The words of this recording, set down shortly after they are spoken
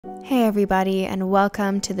Hey everybody, and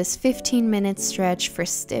welcome to this 15-minute stretch for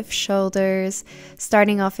stiff shoulders.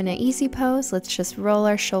 Starting off in an easy pose, let's just roll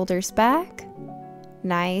our shoulders back,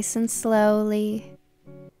 nice and slowly,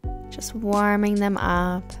 just warming them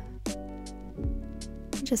up,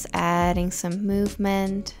 just adding some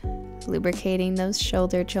movement, lubricating those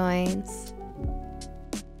shoulder joints.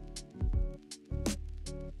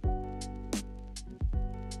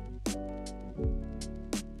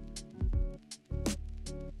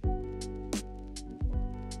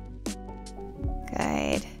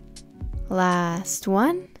 Good. Last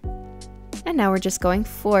one. And now we're just going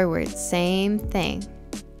forward, same thing.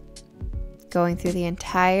 Going through the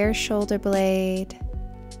entire shoulder blade,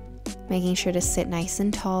 making sure to sit nice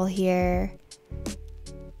and tall here,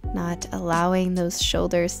 not allowing those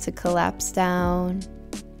shoulders to collapse down.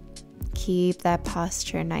 Keep that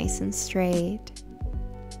posture nice and straight.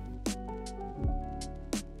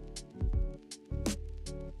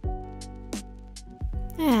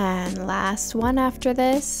 And last one after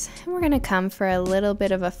this, we're going to come for a little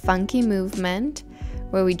bit of a funky movement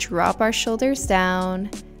where we drop our shoulders down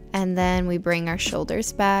and then we bring our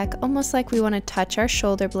shoulders back, almost like we want to touch our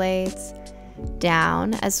shoulder blades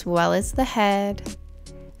down as well as the head,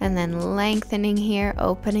 and then lengthening here,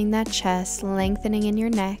 opening that chest, lengthening in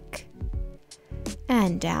your neck,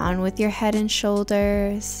 and down with your head and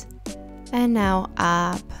shoulders, and now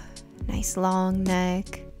up, nice long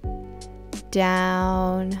neck,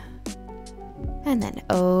 down, and then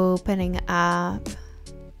opening up,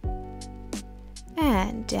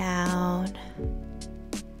 and down,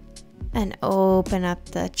 and open up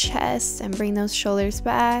the chest and bring those shoulders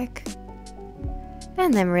back,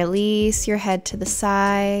 and then release your head to the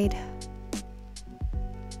side.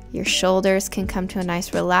 Your shoulders can come to a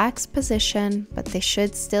nice relaxed position, but they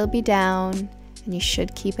should still be down, and you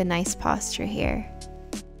should keep a nice posture here.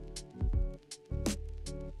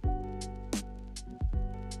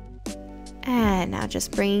 And now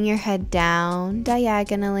just bringing your head down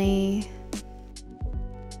diagonally.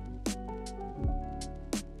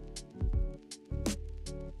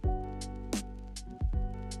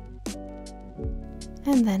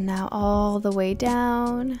 And then now all the way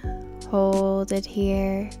down. Hold it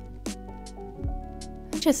here.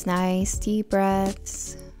 And just nice deep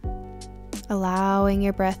breaths. Allowing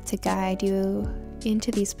your breath to guide you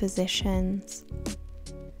into these positions.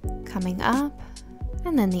 Coming up.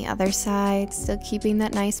 And then the other side, still keeping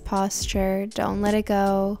that nice posture. Don't let it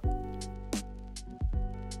go.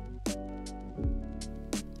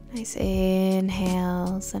 Nice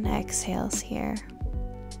inhales and exhales here.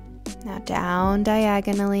 Now down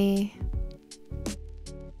diagonally.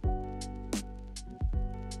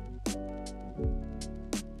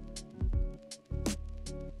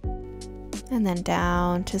 And then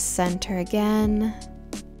down to center again.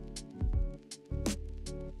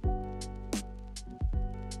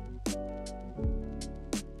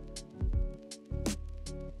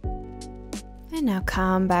 And now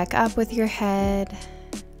come back up with your head.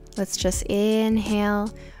 Let's just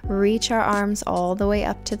inhale, reach our arms all the way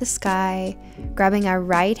up to the sky, grabbing our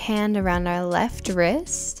right hand around our left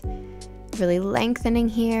wrist, really lengthening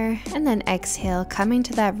here, and then exhale, coming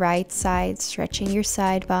to that right side, stretching your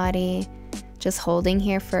side body, just holding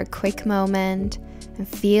here for a quick moment, and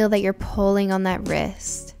feel that you're pulling on that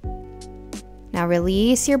wrist. Now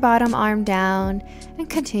release your bottom arm down and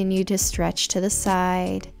continue to stretch to the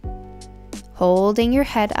side. Holding your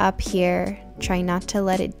head up here, try not to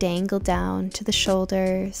let it dangle down to the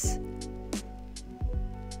shoulders.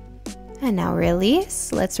 And now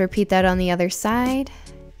release. Let's repeat that on the other side.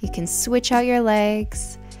 You can switch out your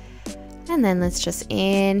legs. And then let's just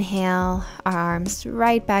inhale, our arms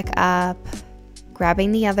right back up,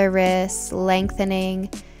 grabbing the other wrist, lengthening,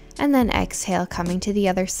 and then exhale, coming to the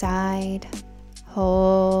other side.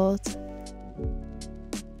 Hold.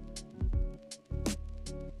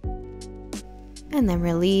 And then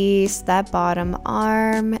release that bottom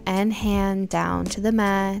arm and hand down to the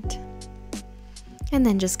mat. And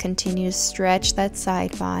then just continue to stretch that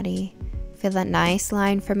side body. Feel that nice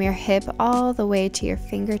line from your hip all the way to your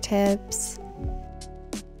fingertips.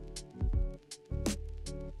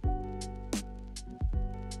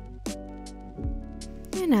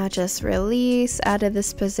 And now just release out of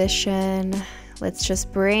this position. Let's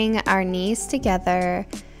just bring our knees together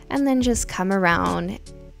and then just come around.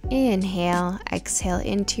 Inhale, exhale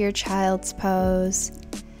into your child's pose.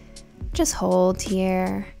 Just hold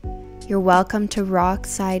here. You're welcome to rock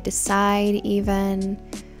side to side even,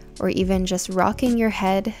 or even just rocking your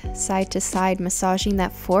head side to side, massaging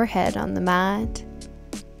that forehead on the mat.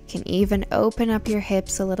 You can even open up your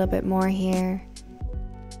hips a little bit more here.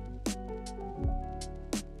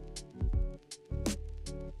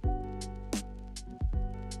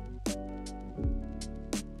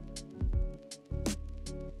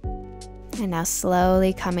 And now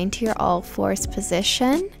slowly coming to your all fours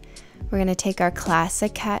position. We're going to take our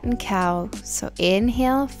classic cat and cow. So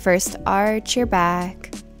inhale, first arch your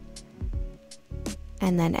back.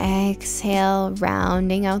 And then exhale,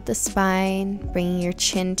 rounding out the spine, bringing your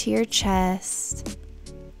chin to your chest.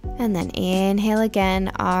 And then inhale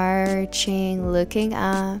again, arching, looking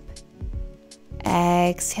up.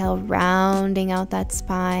 Exhale, rounding out that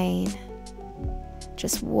spine.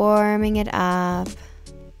 Just warming it up.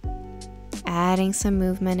 Adding some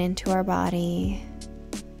movement into our body.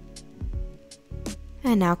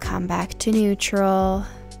 And now come back to neutral.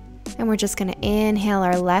 And we're just going to inhale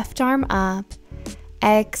our left arm up.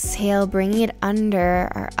 Exhale, bringing it under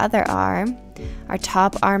our other arm. Our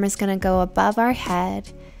top arm is going to go above our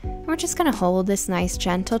head. And we're just going to hold this nice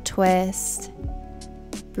gentle twist.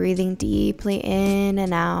 Breathing deeply in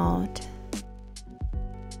and out.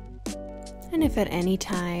 And if at any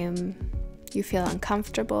time you feel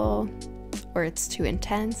uncomfortable or it's too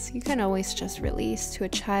intense, you can always just release to a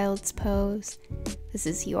child's pose. This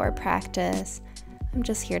is your practice. I'm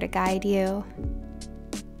just here to guide you.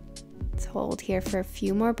 Let's hold here for a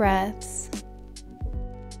few more breaths.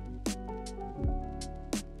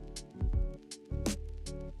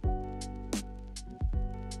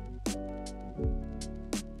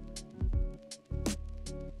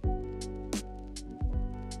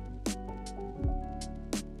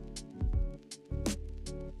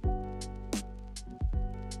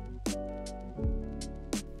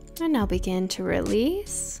 And now begin to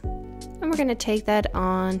release. And we're going to take that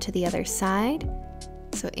on to the other side.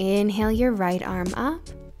 So inhale your right arm up.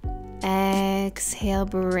 Exhale,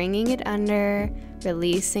 bringing it under,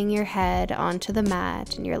 releasing your head onto the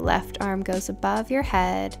mat. And your left arm goes above your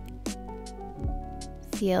head.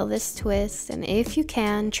 Feel this twist. And if you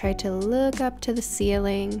can, try to look up to the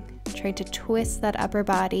ceiling. Try to twist that upper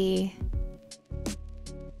body.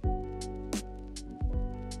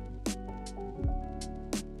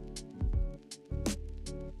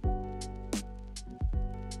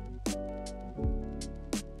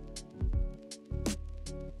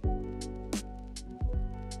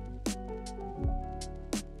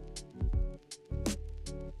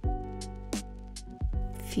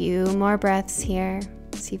 Few more breaths here.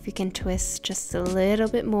 See if you can twist just a little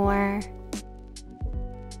bit more.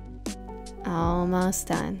 Almost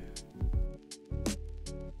done.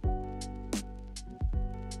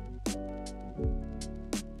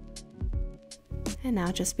 And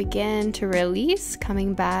now just begin to release,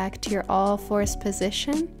 coming back to your all fours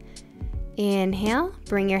position. Inhale,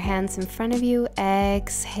 bring your hands in front of you.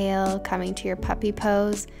 Exhale, coming to your puppy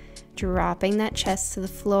pose. Dropping that chest to the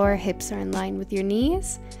floor, hips are in line with your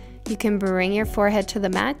knees. You can bring your forehead to the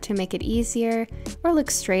mat to make it easier, or look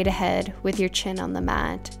straight ahead with your chin on the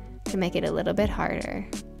mat to make it a little bit harder.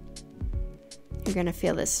 You're going to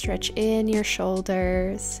feel this stretch in your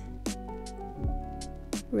shoulders.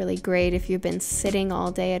 Really great if you've been sitting all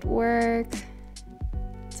day at work.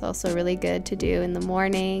 It's also really good to do in the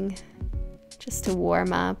morning, just to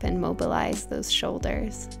warm up and mobilize those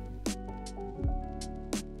shoulders.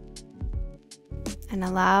 And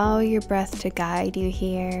allow your breath to guide you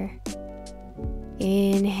here.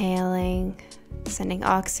 Inhaling, sending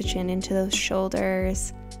oxygen into those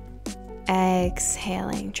shoulders.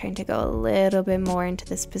 Exhaling, trying to go a little bit more into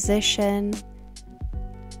this position.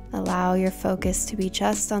 Allow your focus to be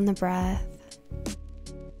just on the breath.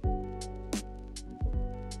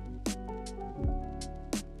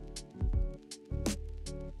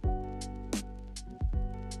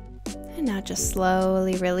 And now just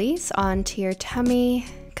slowly release onto your tummy,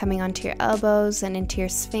 coming onto your elbows and into your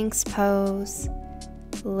Sphinx pose.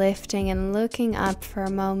 Lifting and looking up for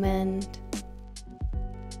a moment.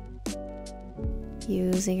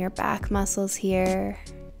 Using your back muscles here.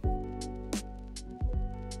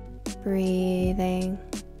 Breathing.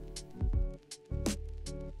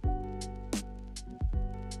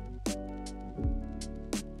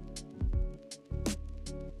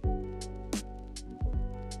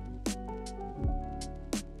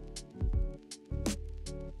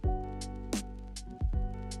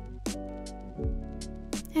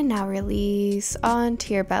 And now release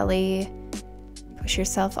onto your belly. Push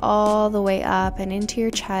yourself all the way up and into your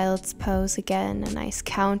child's pose again. A nice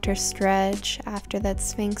counter stretch after that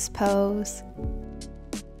Sphinx pose.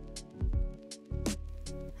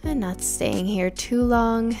 And not staying here too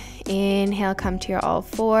long. Inhale, come to your all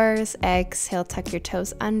fours. Exhale, tuck your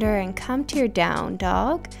toes under and come to your down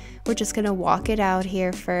dog. We're just going to walk it out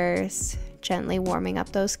here first. Gently warming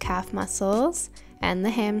up those calf muscles and the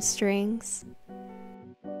hamstrings.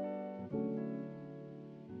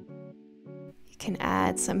 You can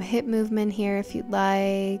add some hip movement here if you'd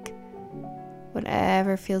like.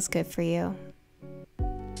 whatever feels good for you.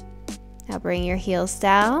 Now bring your heels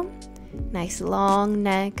down, nice long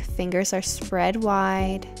neck, fingers are spread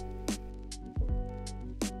wide.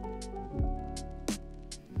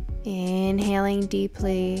 Inhaling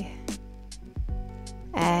deeply,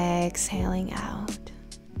 exhaling out.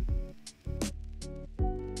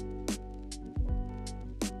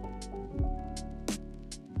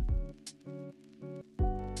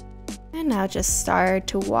 And now just start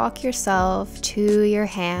to walk yourself to your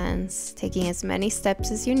hands, taking as many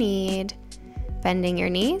steps as you need, bending your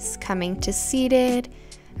knees, coming to seated.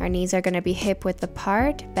 Our knees are going to be hip width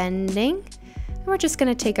apart, bending. And we're just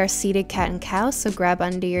going to take our seated cat and cow, so grab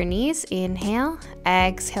under your knees, inhale,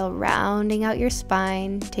 exhale, rounding out your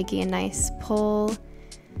spine, taking a nice pull.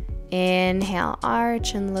 Inhale,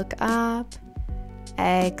 arch and look up.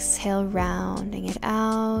 Exhale, rounding it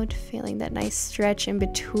out, feeling that nice stretch in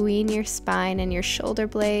between your spine and your shoulder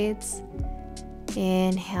blades.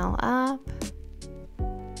 Inhale up,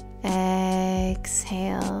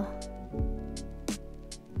 exhale,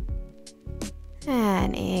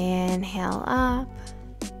 and inhale up,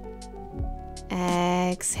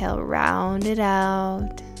 exhale, round it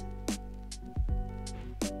out,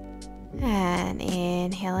 and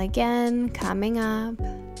inhale again, coming up.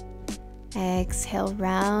 Exhale,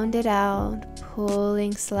 round it out,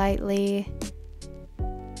 pulling slightly,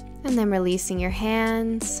 and then releasing your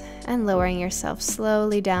hands and lowering yourself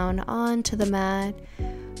slowly down onto the mat.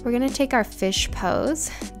 We're going to take our fish pose.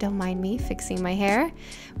 Don't mind me fixing my hair.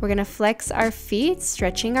 We're going to flex our feet,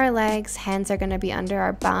 stretching our legs. Hands are going to be under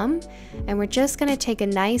our bum, and we're just going to take a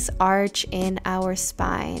nice arch in our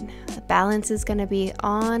spine. The balance is going to be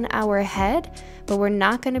on our head, but we're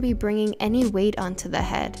not going to be bringing any weight onto the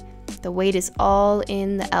head. The weight is all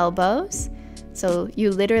in the elbows, so you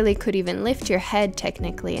literally could even lift your head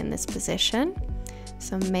technically in this position.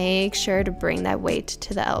 So make sure to bring that weight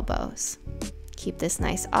to the elbows. Keep this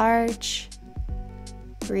nice arch,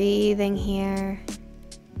 breathing here.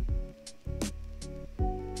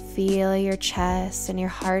 Feel your chest and your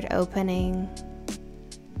heart opening.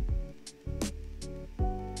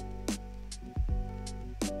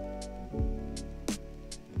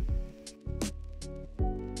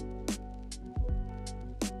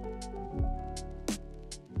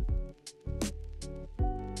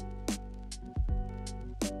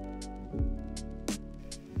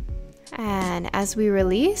 And as we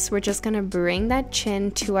release, we're just going to bring that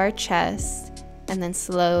chin to our chest and then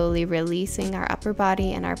slowly releasing our upper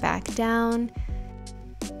body and our back down.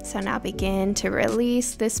 So now begin to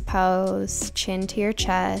release this pose, chin to your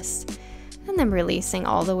chest, and then releasing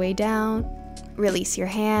all the way down. Release your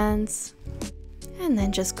hands, and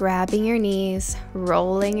then just grabbing your knees,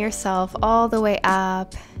 rolling yourself all the way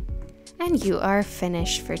up, and you are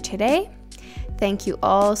finished for today. Thank you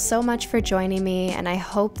all so much for joining me, and I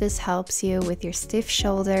hope this helps you with your stiff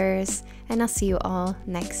shoulders, and I'll see you all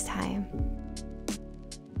next time.